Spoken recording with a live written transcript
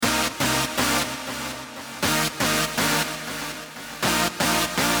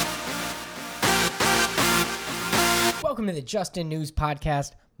the Justin News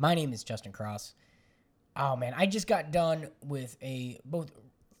Podcast. My name is Justin Cross. Oh, man, I just got done with a both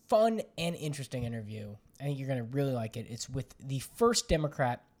fun and interesting interview. I think you're going to really like it. It's with the first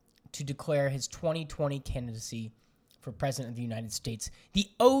Democrat to declare his 2020 candidacy for President of the United States, the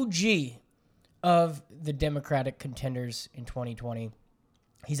OG of the Democratic contenders in 2020.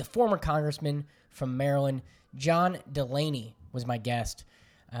 He's a former congressman from Maryland. John Delaney was my guest.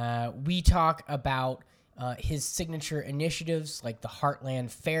 We talk about his signature initiatives like the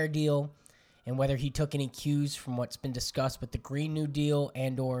Heartland Fair Deal and whether he took any cues from what's been discussed with the Green New Deal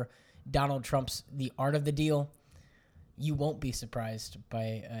and or Donald Trump's The Art of the Deal. You won't be surprised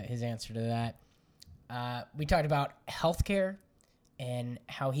by his answer to that. We talked about healthcare and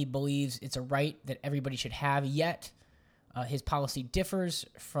how he believes it's a right that everybody should have, yet his policy differs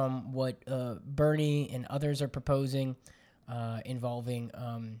from what Bernie and others are proposing, involving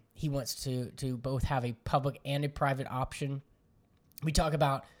he wants to both have a public and a private option. We talk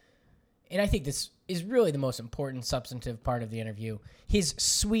about, and I think this is really the most important substantive part of the interview, his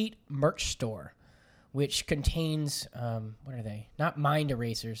sweet merch store, which contains, what are they? Not mind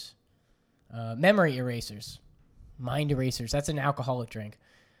erasers, memory erasers. Mind erasers. That's an alcoholic drink.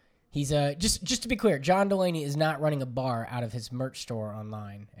 He's just to be clear, John Delaney is not running a bar out of his merch store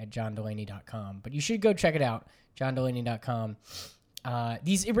online at johndelaney.com, but you should go check it out, johndelaney.com.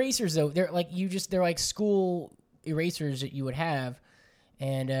 These erasers though, they're like school erasers that you would have,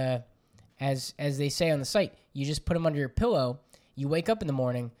 and as they say on the site, you just put them under your pillow. You wake up in the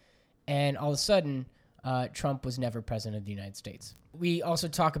morning, and all of a sudden, Trump was never president of the United States. We also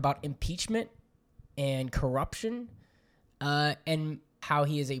talk about impeachment and corruption, and how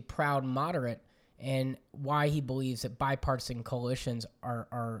he is a proud moderate, and why he believes that bipartisan coalitions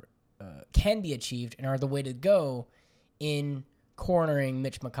are can be achieved and are the way to go in cornering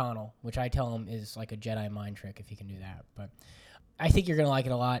Mitch McConnell, which I tell him is like a Jedi mind trick if you can do that. But I think you're going to like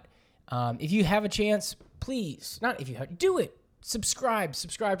it a lot. If you have a chance, please, not if you have, do it. Subscribe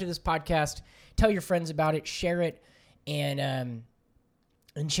to this podcast. Tell your friends about it. Share it, and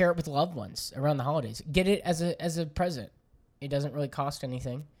share it with loved ones around the holidays. Get it as a present. It doesn't really cost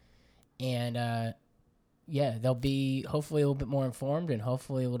anything, and they'll be hopefully a little bit more informed and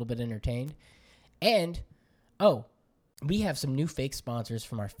hopefully a little bit entertained. And we have some new fake sponsors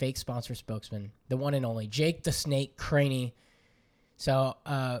from our fake sponsor spokesman, the one and only Jake the Snake Craney. So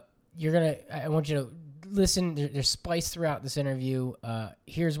I want you to listen. There's spliced throughout this interview.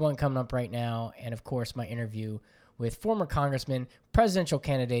 Here's one coming up right now, and of course my interview with former Congressman, presidential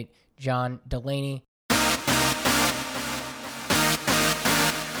candidate John Delaney.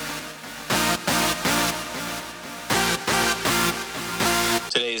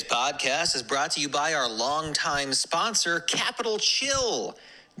 Today's podcast is brought to you by our longtime sponsor, Capital Chill,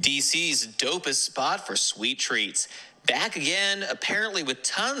 DC's dopest spot for sweet treats. Back again, apparently with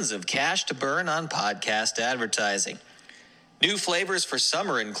tons of cash to burn on podcast advertising. New flavors for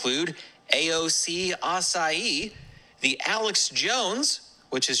summer include AOC Acai, the Alex Jones,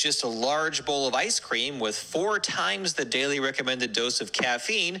 which is just a large bowl of ice cream with 4 times the daily recommended dose of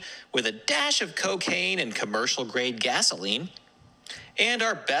caffeine with a dash of cocaine and commercial-grade gasoline. And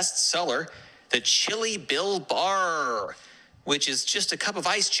our best seller, the Chili Bill Bar, which is just a cup of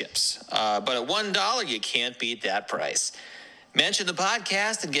ice chips. But at $1, you can't beat that price. Mention the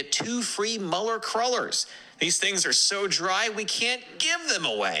podcast and get 2 free Muller Crullers. These things are so dry, we can't give them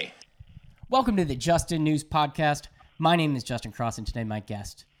away. Welcome to the Justin News Podcast. My name is Justin Cross, and today my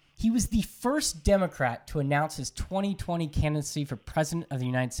guest. He was the first Democrat to announce his 2020 candidacy for President of the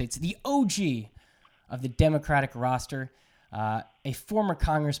United States, the OG of the Democratic roster, a former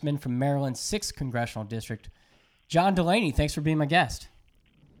congressman from Maryland's 6th Congressional District. John Delaney, thanks for being my guest.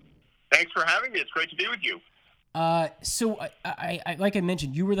 Thanks for having me. It's great to be with you. So I like I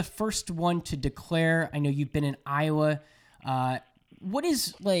mentioned, you were the first one to declare. I know you've been in Iowa. What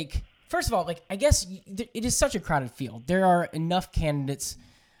is, like, first of all, like, I guess it is such a crowded field. There are enough candidates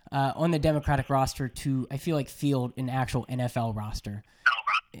on the Democratic roster to, I feel like, field an actual NFL roster,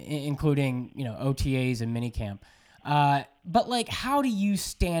 including, OTAs and minicamp. But, like, how do you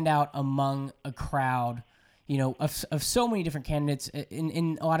stand out among a crowd, of so many different candidates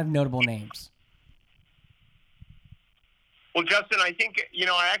in a lot of notable names? Well, Justin, I think,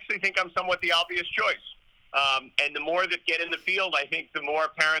 I actually think I'm somewhat the obvious choice. And the more that get in the field, I think the more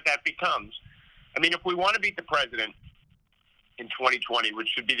apparent that becomes. I mean, if we want to beat the president in 2020, which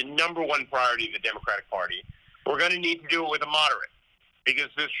should be the number one priority of the Democratic Party, we're going to need to do it with a moderate, because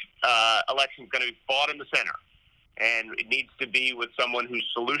this election is going to be fought in the center. And it needs to be with someone who's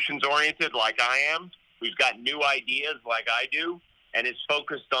solutions-oriented like I am, who's got new ideas like I do, and is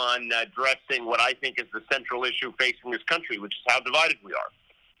focused on addressing what I think is the central issue facing this country, which is how divided we are.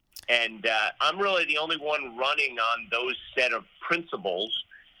 And I'm really the only one running on those set of principles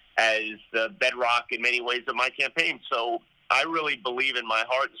as the bedrock in many ways of my campaign. So I really believe in my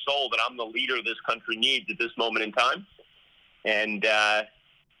heart and soul that I'm the leader this country needs at this moment in time. And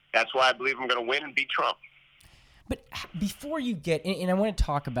that's why I believe I'm going to win and beat Trump. But before you get, and I want to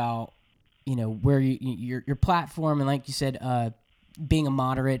talk about, where your platform, and like you said, being a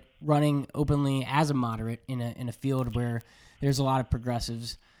moderate, running openly as a moderate in a field where there's a lot of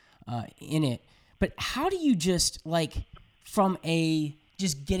progressives in it. But how do you just from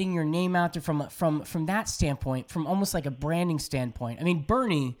just getting your name out there from that standpoint, from almost like a branding standpoint? I mean,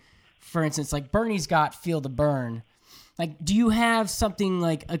 Bernie, for instance, Bernie's got "Feel the Burn." Do you have something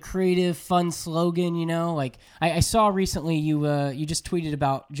like a creative, fun slogan? I saw recently you just tweeted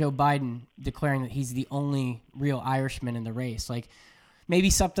about Joe Biden declaring that he's the only real Irishman in the race.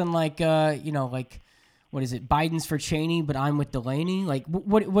 Maybe something like what is it? Biden's for Cheney, but I'm with Delaney.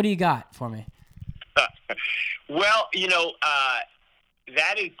 What do you got for me? Well,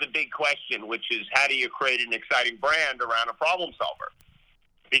 that is the big question, which is how do you create an exciting brand around a problem solver?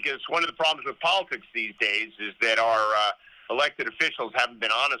 Because one of the problems with politics these days is that our elected officials haven't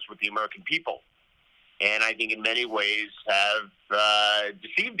been honest with the American people. And I think in many ways have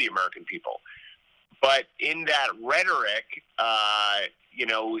deceived the American people. But in that rhetoric,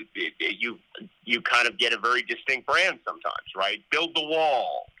 you kind of get a very distinct brand sometimes, right? Build the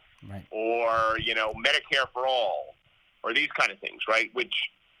wall, right? Or, Medicare for all, or these kind of things, right? Which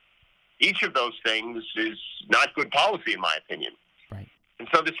each of those things is not good policy, in my opinion. Right. And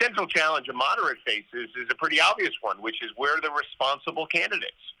so the central challenge a moderate faces is a pretty obvious one, which is we're the responsible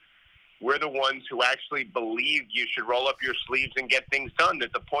candidates. We're the ones who actually believe you should roll up your sleeves and get things done,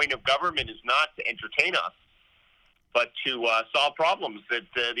 that the point of government is not to entertain us, but to solve problems that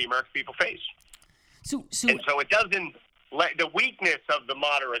the American people face. So it doesn't let the weakness of the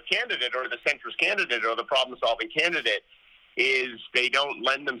moderate candidate or the centrist candidate or the problem-solving candidate is they don't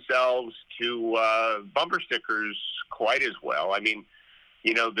lend themselves to bumper stickers quite as well. I mean,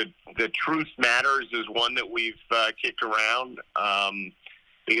 the truth matters is one that we've kicked around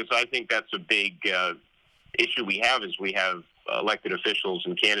because I think that's a big issue we have is we have elected officials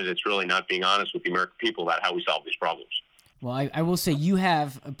and candidates really not being honest with the American people about how we solve these problems. Well, I will say you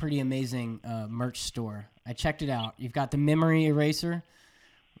have a pretty amazing merch store. I checked it out. You've got the memory eraser.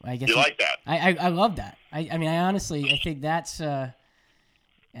 I guess you like that. I love that. I honestly think that's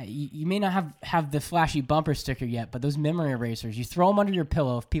you may not have the flashy bumper sticker yet, but those memory erasers, you throw them under your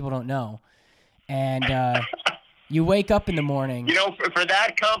pillow if people don't know, and you wake up in the morning. For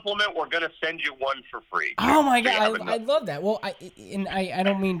that compliment, we're going to send you one for free. Oh my God, I love that. Well, I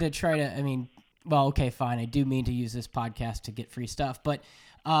don't mean to try to. I mean, well, okay, fine. I do mean to use this podcast to get free stuff, but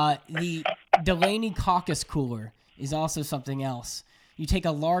the Delaney Caucus Cooler is also something else. You take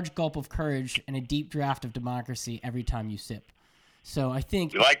a large gulp of courage and a deep draft of democracy every time you sip. So I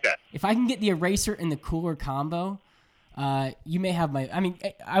think you like that. If I can get the eraser and the cooler combo, you may have my. I mean,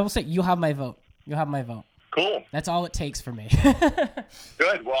 I will say you'll have my vote. You'll have my vote. Cool. That's all it takes for me.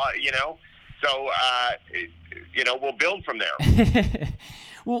 Good. Well, we'll build from there.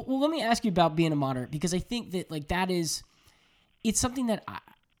 Well, let me ask you about being a moderate, because I think that that is, it's something that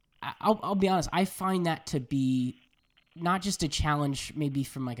I'll be honest, I find that to be not just a challenge maybe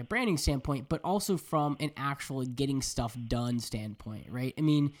from a branding standpoint, but also from an actual getting stuff done standpoint, right? I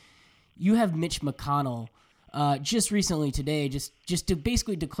mean, you have Mitch McConnell just recently today just to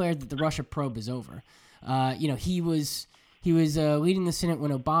basically declare that the Russia probe is over. He was leading the Senate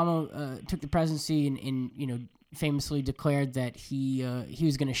when Obama took the presidency and famously declared that he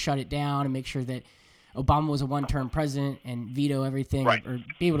was going to shut it down and make sure that Obama was a one-term president and veto everything, right, or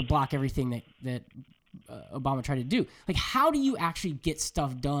be able to block everything that Obama tried to do. How do you actually get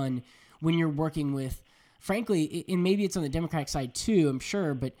stuff done when you're working with, frankly, and maybe it's on the Democratic side too, I'm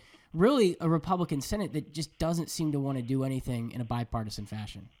sure, but really a Republican Senate that just doesn't seem to want to do anything in a bipartisan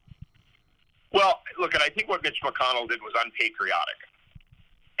fashion? Well, look, I think what Mitch McConnell did was unpatriotic.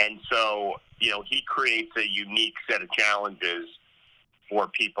 And so, he creates a unique set of challenges for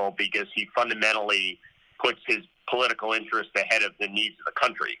people because he fundamentally puts his political interest ahead of the needs of the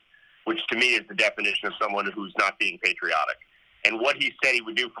country, which to me is the definition of someone who's not being patriotic. And what he said he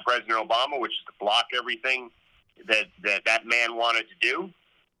would do for President Obama, which is to block everything that man wanted to do,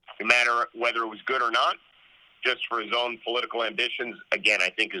 no matter whether it was good or not, just for his own political ambitions, again, I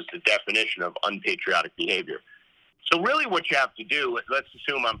think is the definition of unpatriotic behavior. So really what you have to do, let's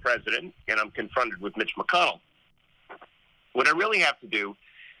assume I'm president and I'm confronted with Mitch McConnell. What I really have to do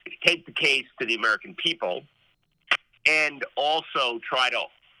is take the case to the American people and also try to,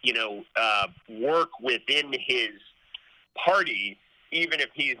 work within his party, even if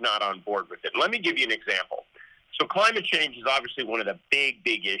he's not on board with it. Let me give you an example. So climate change is obviously one of the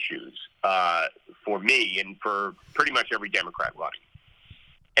big issues for me and for pretty much every Democrat running.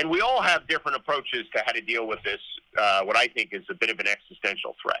 And we all have different approaches to how to deal with this, what I think is a bit of an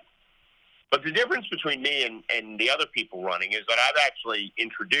existential threat. But the difference between me and the other people running is that I've actually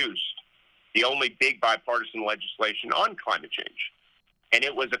introduced the only big bipartisan legislation on climate change. And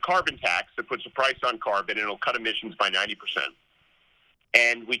it was a carbon tax that puts a price on carbon, and it'll cut emissions by 90%.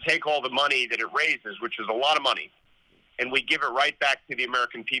 And we take all the money that it raises, which is a lot of money, and we give it right back to the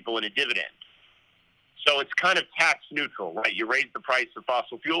American people in a dividend. So it's kind of tax neutral, right? You raise the price of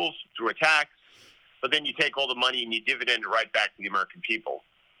fossil fuels through a tax, but then you take all the money and you dividend it right back to the American people.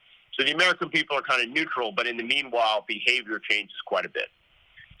 So the American people are kind of neutral, but in the meanwhile, behavior changes quite a bit.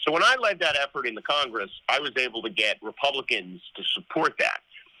 So when I led that effort in the Congress, I was able to get Republicans to support that.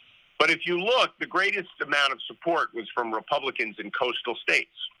 But if you look, the greatest amount of support was from Republicans in coastal states.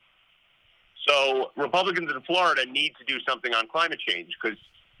 So Republicans in Florida need to do something on climate change because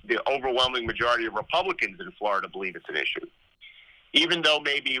the overwhelming majority of Republicans in Florida believe it's an issue. Even though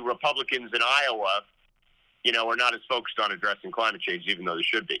maybe Republicans in Iowa, are not as focused on addressing climate change, even though they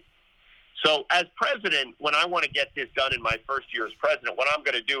should be. So as president, when I want to get this done in my first year as president, what I'm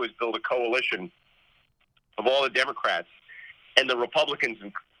going to do is build a coalition of all the Democrats and the Republicans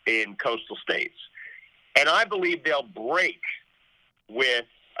in coastal states. And I believe they'll break with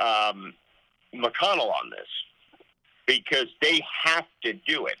McConnell on this because they have to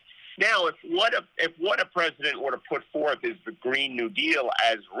do it. Now, if what a president were to put forth is the Green New Deal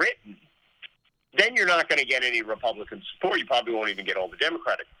as written, then you're not going to get any Republican support. You probably won't even get all the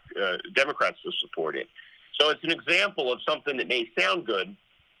Democrats to support it. So it's an example of something that may sound good,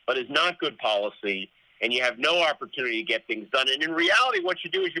 but is not good policy, and you have no opportunity to get things done. And in reality, what you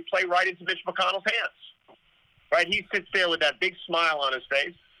do is you play right into Mitch McConnell's hands. Right? He sits there with that big smile on his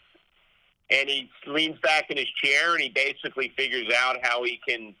face, and he leans back in his chair, and he basically figures out how he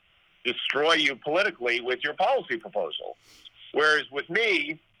can destroy you politically with your policy proposal. Whereas with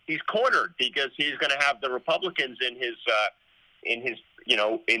me, he's cornered because he's going to have the Republicans in the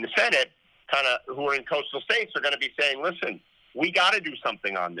Senate, kind of who are in coastal states, are going to be saying, "Listen, we got to do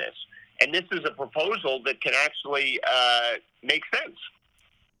something on this." And this is a proposal that can actually make sense.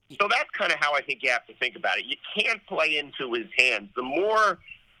 So that's kind of how I think you have to think about it. You can't play into his hands. The more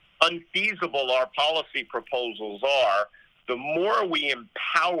unfeasible our policy proposals are, the more we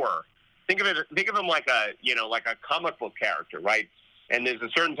empower. Think of him like a comic book character, right? And there's a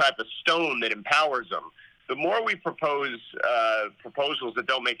certain type of stone that empowers them. The more we propose proposals that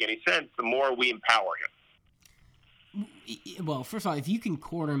don't make any sense, the more we empower him. Well, first of all, if you can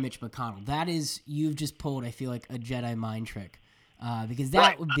corner Mitch McConnell, you've just pulled, I feel like, a Jedi mind trick. Because that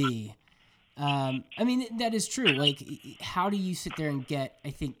right. would be, that is true. Like, how do you sit there and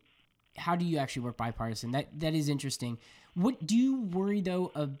how do you actually work bipartisan? That is interesting. What do you worry,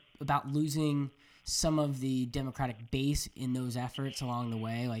 though, about losing some of the Democratic base in those efforts along the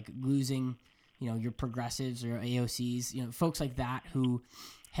way, like losing, your progressives or AOCs, folks like that who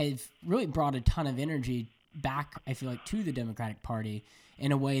have really brought a ton of energy back, I feel like, to the Democratic Party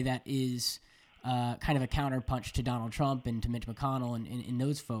in a way that is kind of a counterpunch to Donald Trump and to Mitch McConnell and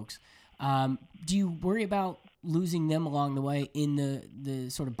those folks. Do you worry about losing them along the way in the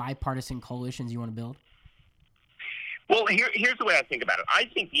sort of bipartisan coalitions you want to build? Well, here's the way I think about it. I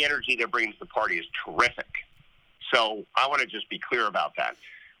think the energy they're bringing to the party is terrific. So I want to just be clear about that.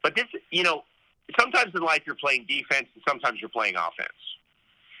 But this, sometimes in life you're playing defense and sometimes you're playing offense.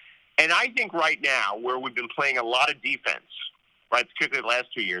 And I think right now, where we've been playing a lot of defense, right, particularly the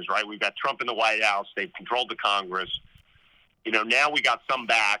last 2 years, right, we've got Trump in the White House, they've controlled the Congress. Now we got some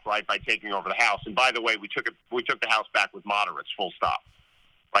back, right, by taking over the House. And by the way, we took the House back with moderates, full stop.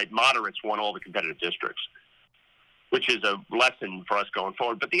 Right, moderates won all the competitive districts, which is a lesson for us going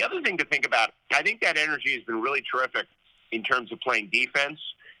forward. But the other thing to think about, I think that energy has been really terrific in terms of playing defense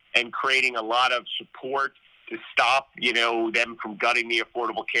and creating a lot of support to stop, them from gutting the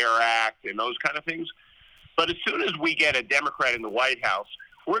Affordable Care Act and those kind of things. But as soon as we get a Democrat in the White House,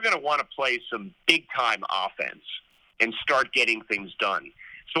 we're going to want to play some big-time offense and start getting things done.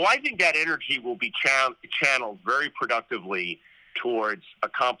 So I think that energy will be channeled very productively towards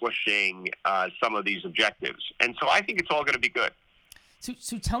accomplishing some of these objectives. And so I think it's all going to be good.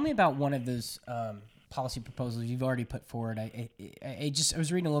 So tell me about one of those policy proposals you've already put forward. I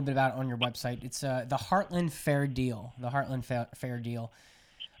was reading a little bit about it on your website. It's the Heartland Fair Deal. The Heartland Fair Deal.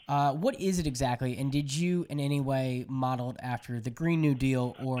 What is it exactly? And did you in any way model it after the Green New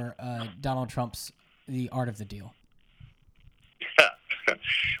Deal or Donald Trump's The Art of the Deal?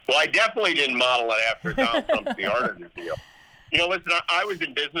 Well, I definitely didn't model it after Donald Trump's The Art of the Deal. Listen, I was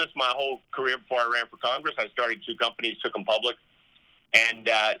in business my whole career before I ran for Congress. I started 2 companies, took them public. And,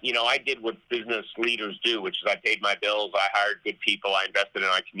 I did what business leaders do, which is I paid my bills, I hired good people, I invested in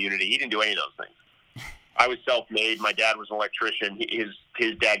my community. He didn't do any of those things. I was self-made. My dad was an electrician.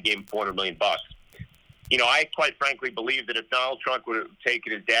 His dad gave him $400 million. I quite frankly believe that if Donald Trump would have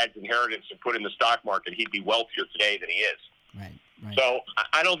taken his dad's inheritance and put it in the stock market, he'd be wealthier today than he is. Right. So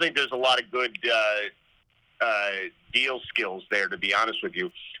I don't think there's a lot of good deal skills there, to be honest with you.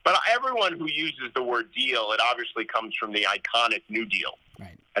 But everyone who uses the word deal, it obviously comes from the iconic New Deal,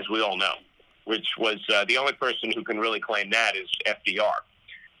 right, as we all know, which was the only person who can really claim that is FDR.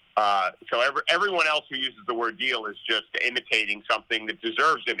 So everyone else who uses the word deal is just imitating something that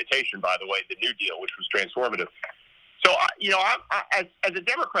deserves imitation, by the way, the New Deal, which was transformative. So, as a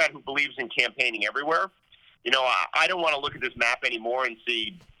Democrat who believes in campaigning everywhere, I don't want to look at this map anymore and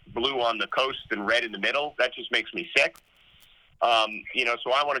see blue on the coast and red in the middle. That just makes me sick.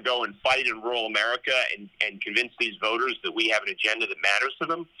 So I want to go and fight in rural America and convince these voters that we have an agenda that matters to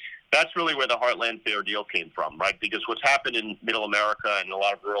them. That's really where the Heartland Fair Deal came from, right? Because what's happened in middle America and a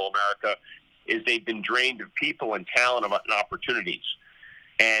lot of rural America is they've been drained of people and talent and opportunities.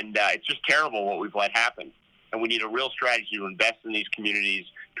 And it's just terrible what we've let happen. And we need a real strategy to invest in these communities,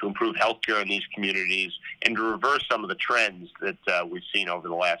 to improve healthcare in these communities, and to reverse some of the trends that we've seen over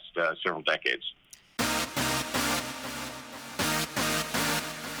the last several decades.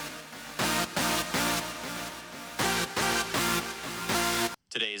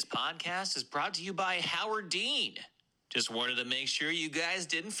 Today's podcast is brought to you by Howard Dean. Just wanted to make sure you guys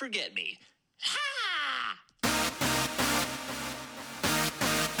didn't forget me. Ha!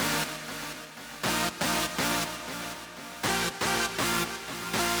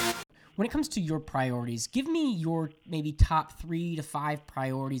 When it comes to your priorities, give me your maybe top 3 to 5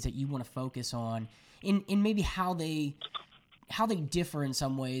 priorities that you want to focus on, in maybe how they differ in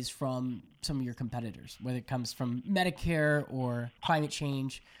some ways from some of your competitors, whether it comes from Medicare or climate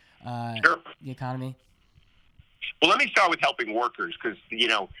change, Sure. the economy. Well, let me start with helping workers because,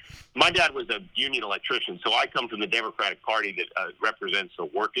 my dad was a union electrician, so I come from the Democratic Party that represents the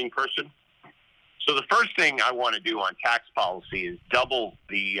working person. So the first thing I want to do on tax policy is double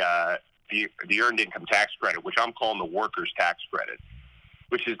the earned income tax credit, which I'm calling the workers' tax credit,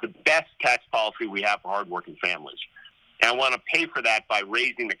 which is the best tax policy we have for hardworking families. And I want to pay for that by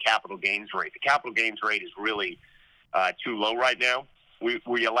raising the capital gains rate. The capital gains rate is really too low right now.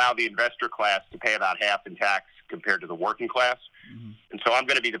 We allow the investor class to pay about half in tax compared to the working class. Mm-hmm. And so I'm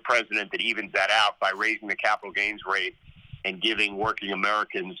going to be the president that evens that out by raising the capital gains rate and giving working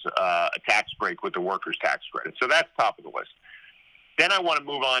Americans a tax break with the workers' tax credit. So that's top of the list. Then I want to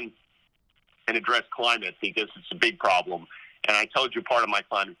move on and address climate because it's a big problem. And I told you part of my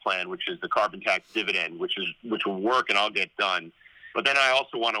climate plan, which is the carbon tax dividend, which will work and I'll get done. But then I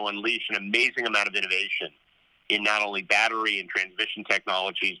also want to unleash an amazing amount of innovation in not only battery and transmission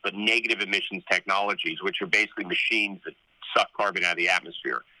technologies, but negative emissions technologies, which are basically machines that suck carbon out of the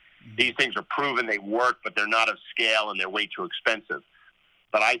atmosphere. Mm-hmm. These things are proven, they work, but they're not of scale and they're way too expensive.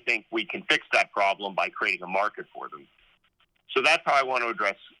 But I think we can fix that problem by creating a market for them. So that's how I want to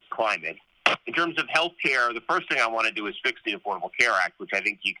address climate. In terms of health care, the first thing I want to do is fix the Affordable Care Act, which I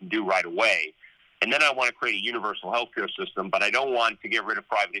think you can do right away. And then I want to create a universal health care system, but I don't want to get rid of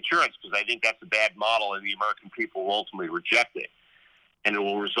private insurance because I think that's a bad model and the American people will ultimately reject it. And it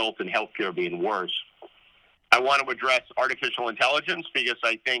will result in health care being worse. I want to address artificial intelligence because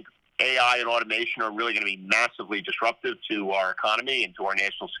I think AI and automation are really going to be massively disruptive to our economy and to our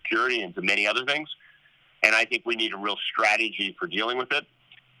national security and to many other things. And I think we need a real strategy for dealing with it.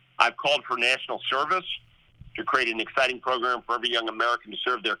 I've called for national service to create an exciting program for every young American to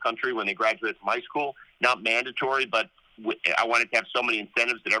serve their country when they graduate from high school. Not mandatory, but I wanted to have so many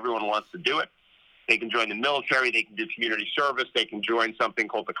incentives that everyone wants to do it. They can join the military. They can do community service. They can join something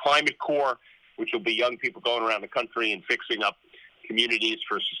called the Climate Corps, which will be young people going around the country and fixing up communities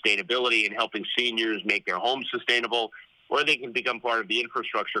for sustainability and helping seniors make their homes sustainable. Or they can become part of the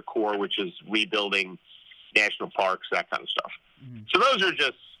Infrastructure Corps, which is rebuilding national parks, that kind of stuff. Mm-hmm. So those are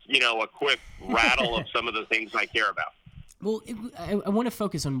just, a quick rattle of some of the things I care about. Well, I want to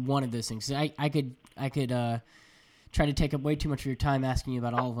focus on one of those things. I could try to take up way too much of your time asking you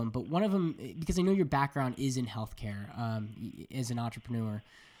about all of them, but one of them, because I know your background is in healthcare, as an entrepreneur.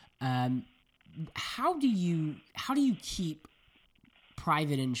 How do you keep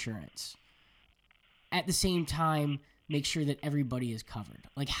private insurance at the same time make sure that everybody is covered?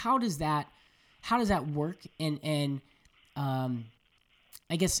 Like, how does that work? And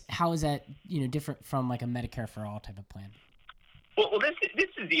I guess how is that different from like a Medicare for all type of plan? Well, this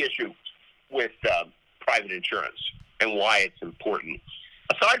is the issue with private insurance and why it's important.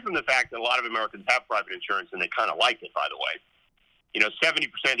 Aside from the fact that a lot of Americans have private insurance and they kind of like it, by the way.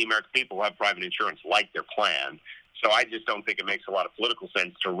 70% of the American people who have private insurance like their plan. So I just don't think it makes a lot of political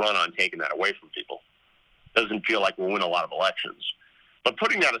sense to run on taking that away from people. Doesn't feel like we'll win a lot of elections. But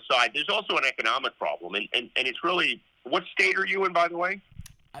putting that aside, there's also an economic problem. And it's really, what state are you in, by the way?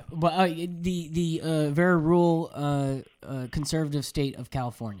 Well, the very rural conservative state of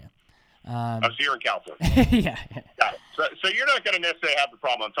California. So you're in California. Yeah. Got it. So you're not going to necessarily have the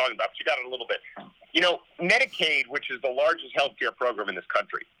problem I'm talking about, but you got it a little bit. Medicaid, which is the largest healthcare program in this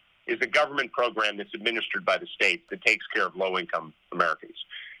country, is a government program that's administered by the states that takes care of low-income Americans.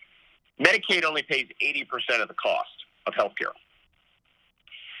 Medicaid only pays 80% of the cost of healthcare.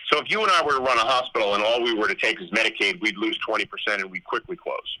 So if you and I were to run a hospital and all we were to take is Medicaid, we'd lose 20% and we'd quickly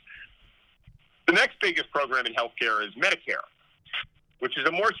close. The next biggest program in healthcare is Medicare, which is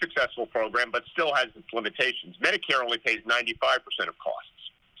a more successful program but still has its limitations. Medicare only pays 95% of costs.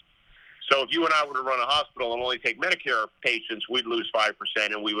 So if you and I were to run a hospital and only take Medicare patients, we'd lose 5%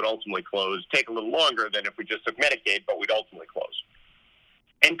 and we would ultimately close. Take a little longer than if we just took Medicaid, but we'd ultimately close.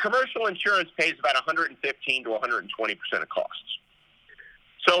 And commercial insurance pays about 115 to 120% of costs.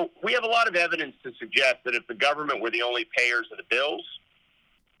 So we have a lot of evidence to suggest that if the government were the only payers of the bills,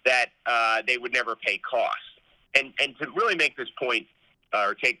 that they would never pay costs. And to really make this point,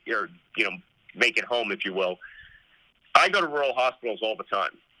 make it home, if you will, I go to rural hospitals all the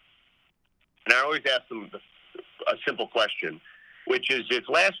time. And I always ask them a simple question, which is, if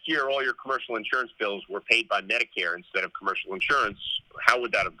last year all your commercial insurance bills were paid by Medicare instead of commercial insurance, how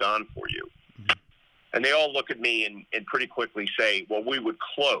would that have gone for you? Mm-hmm. And they all look at me and pretty quickly say, well, we would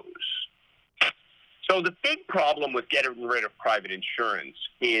close. So the big problem with getting rid of private insurance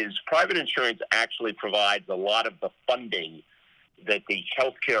is private insurance actually provides a lot of the funding that the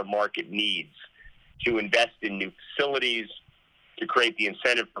healthcare market needs to invest in new facilities, to create the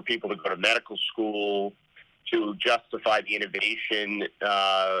incentive for people to go to medical school, to justify the innovation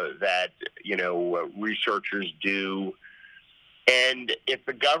that researchers do. And if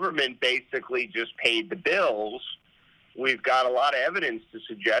the government basically just paid the bills, we've got a lot of evidence to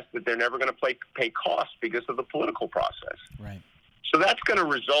suggest that they're never going to pay costs because of the political process. Right. So that's going to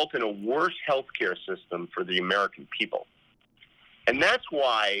result in a worse healthcare system for the American people. And that's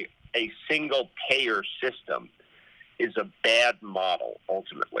why a single-payer system is a bad model,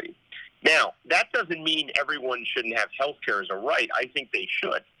 ultimately. Now, that doesn't mean everyone shouldn't have health care as a right. I think they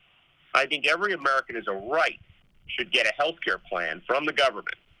should. I think every American as a right should get a health care plan from the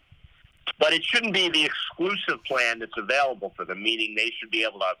government. But it shouldn't be the exclusive plan that's available for them, meaning they should be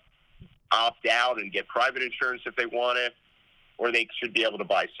able to opt out and get private insurance if they want it, or they should be able to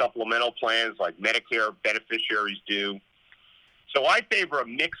buy supplemental plans like Medicare beneficiaries do. So I favor a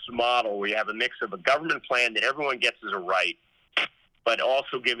mixed model where you have a mix of a government plan that everyone gets as a right, but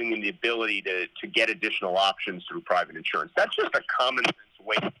also giving them the ability to get additional options through private insurance. That's just a common sense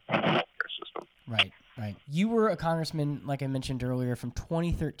way to the healthcare system. Right. You were a congressman, like I mentioned earlier, from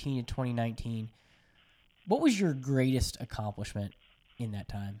 2013 to 2019. What was your greatest accomplishment in that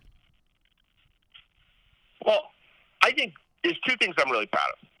time? Well, I think there's two things I'm really proud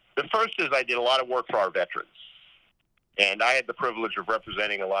of. The first is I did a lot of work for our veterans. And I had the privilege of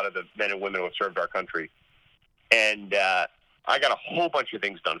representing a lot of the men and women who have served our country. And I got a whole bunch of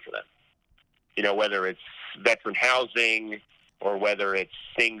things done for them. Whether it's veteran housing or whether it's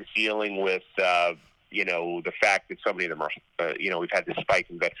things dealing with, the fact that so many of them are, we've had this spike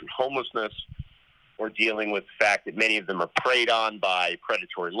in veteran homelessness, or dealing with the fact that many of them are preyed on by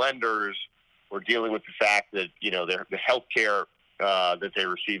predatory lenders, or dealing with the fact that, the health care that they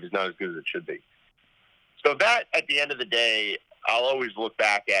receive is not as good as it should be. So that, at the end of the day, I'll always look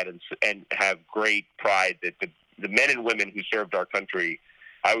back at and have great pride that the men and women who served our country,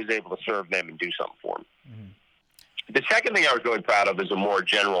 I was able to serve them and do something for them. Mm-hmm. The second thing I was really proud of is a more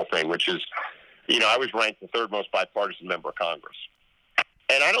general thing, which is, I was ranked the third most bipartisan member of Congress.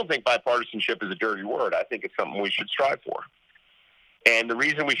 And I don't think bipartisanship is a dirty word. I think it's something we should strive for. And the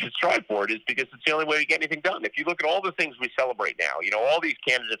reason we should strive for it is because it's the only way we get anything done. If you look at all the things we celebrate now, all these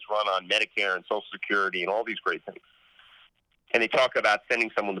candidates run on Medicare and Social Security and all these great things. And they talk about sending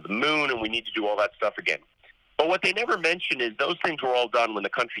someone to the moon, and we need to do all that stuff again. But what they never mention is those things were all done when the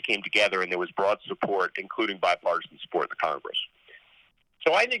country came together and there was broad support, including bipartisan support in the Congress.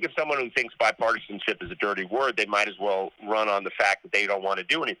 So I think if someone who thinks bipartisanship is a dirty word, they might as well run on the fact that they don't want to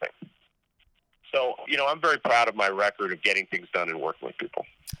do anything. So, I'm very proud of my record of getting things done and working with people.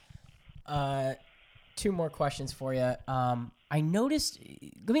 Two more questions for you. I noticed.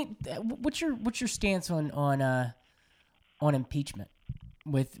 What's your stance on on impeachment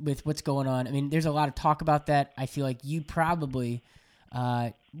with what's going on? I mean, there's a lot of talk about that. I feel like you probably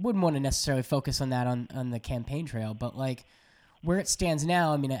wouldn't want to necessarily focus on that on the campaign trail, but like where it stands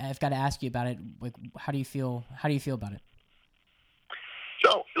now, I mean, I've got to ask you about it. Like, how do you feel about it?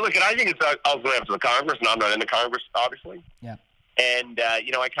 So, look, and I think it's ultimately up to the Congress, and I'm not in the Congress, obviously. Yeah. And,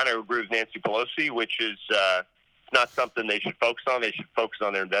 I kind of agree with Nancy Pelosi, which is it's not something they should focus on. They should focus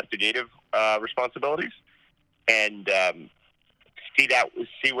on their investigative responsibilities and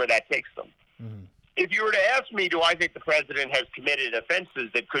see where that takes them. Mm-hmm. If you were to ask me, do I think the president has committed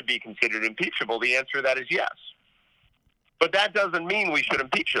offenses that could be considered impeachable, the answer to that is yes. But that doesn't mean we should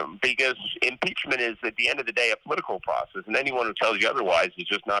impeach him, because impeachment is, at the end of the day, a political process, and anyone who tells you otherwise is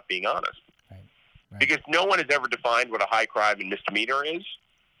just not being honest. Right. Because no one has ever defined what a high crime and misdemeanor is.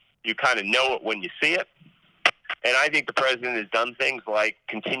 You kind of know it when you see it. And I think the president has done things like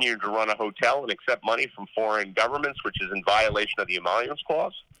continue to run a hotel and accept money from foreign governments, which is in violation of the Emoluments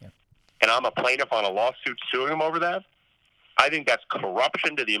Clause. Yeah. And I'm a plaintiff on a lawsuit suing him over that. I think that's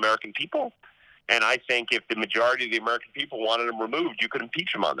corruption to the American people. And I think if the majority of the American people wanted him removed, you could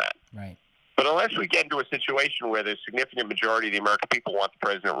impeach him on that. Right. But unless we get into a situation where the significant majority of the American people want the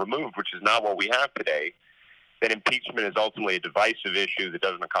president removed, which is not what we have today, then impeachment is ultimately a divisive issue that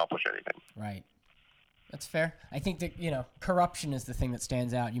doesn't accomplish anything. Right. That's fair. I think that, corruption is the thing that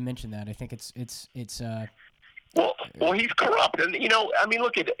stands out. You mentioned that. I think it's Well, he's corrupt. And,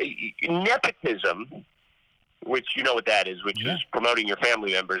 look at nepotism, which you know what that is, which is promoting your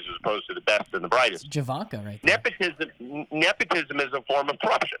family members as opposed to the best and the brightest. It's Javanka right there. Nepotism is a form of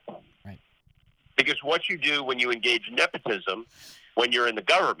corruption. Right. Because what you do when you engage nepotism, when you're in the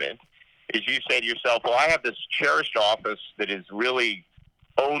government, is you say to yourself, well, I have this cherished office that is really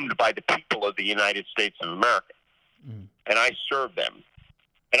owned by the people of the United States of America, and I serve them.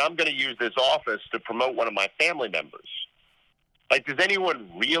 And I'm going to use this office to promote one of my family members. Like, does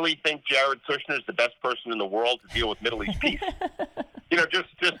anyone really think Jared Kushner is the best person in the world to deal with Middle East peace?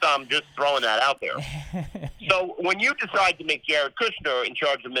 Just throwing that out there. So when you decide to make Jared Kushner in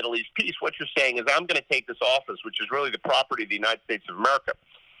charge of Middle East peace, what you're saying is, I'm going to take this office, which is really the property of the United States of America,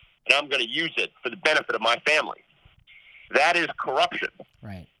 and I'm going to use it for the benefit of my family. That is corruption.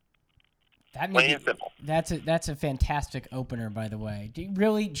 Right. Plain and simple. That's a fantastic opener, by the way.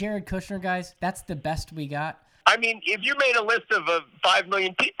 Really, Jared Kushner, guys, that's the best we got? I mean, if you made a list of 5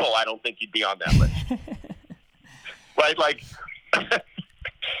 million people, I don't think you'd be on that list. Right? Like,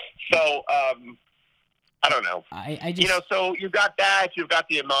 so, I don't know. I just... so you've got that. You've got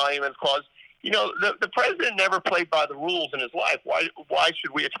the Emoluments Clause. The president never played by the rules in his life. Why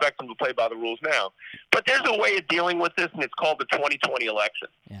should we expect him to play by the rules now? But there's a way of dealing with this, and it's called the 2020 election.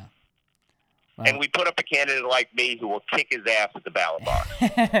 Yeah. Well, and we put up a candidate like me who will kick his ass at the ballot box.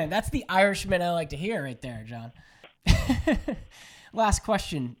 That's the Irishman I like to hear right there, John. Last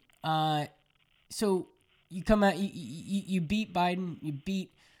question. So you come out, you beat Biden, you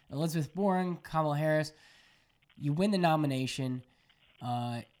beat Elizabeth Warren, Kamala Harris, you win the nomination.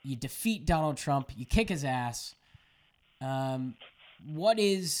 You defeat Donald Trump. You kick his ass.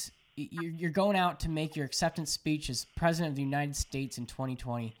 You're going out to make your acceptance speech as President of the United States in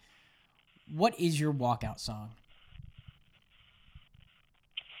 2020. What is your walkout song?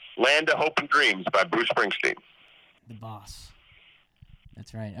 Land of Hope and Dreams by Bruce Springsteen. The boss.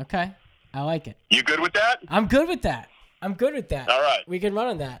 That's right. Okay. I like it. You good with that? I'm good with that. All right. We can run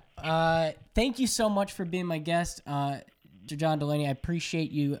on that. Thank you so much for being my guest. John Delaney, I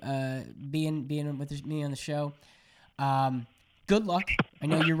appreciate you being with me on the show. Good luck. I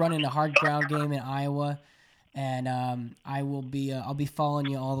know you're running a hard ground game in Iowa, and I'll be following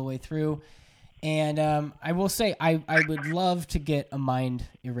you all the way through. And I will say I would love to get a mind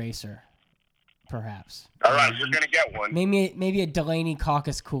eraser, perhaps. All right, you're gonna get one. Maybe a Delaney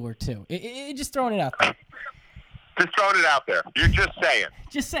caucus cooler too. Just throwing it out there. Just throwing it out there. You're just saying.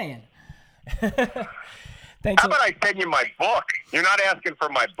 Just saying. Thanks. How about I send you my book? You're not asking for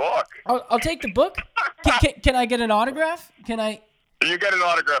my book. I'll take the book. Can I get an autograph? Can I? You get an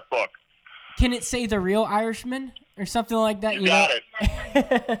autograph book. Can it say The Real Irishman or something like that? You got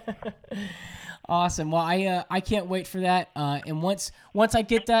it. Awesome. Well, I can't wait for that. And once I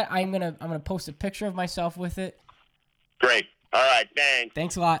get that, I'm gonna post a picture of myself with it. Great. All right. Thanks.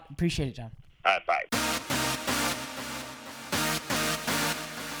 Thanks a lot. Appreciate it, John. All right. Bye.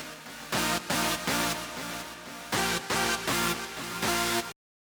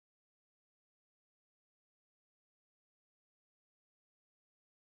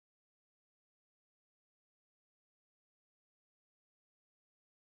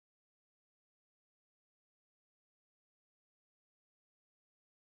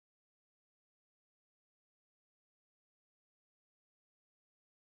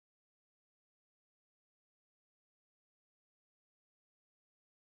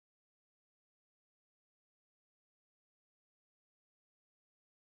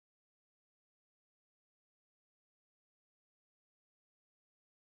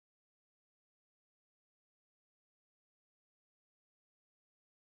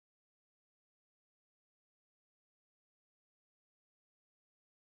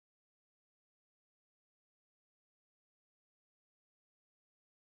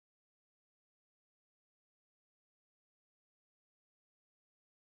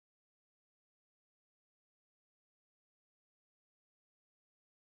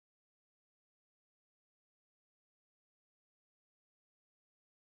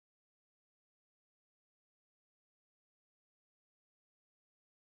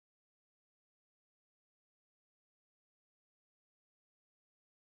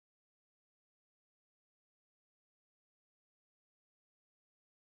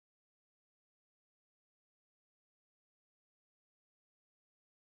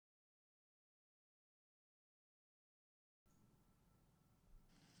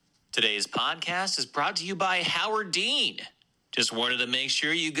 Today's podcast is brought to you by Howard Dean. Just wanted to make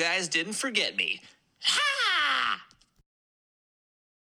sure you guys didn't forget me.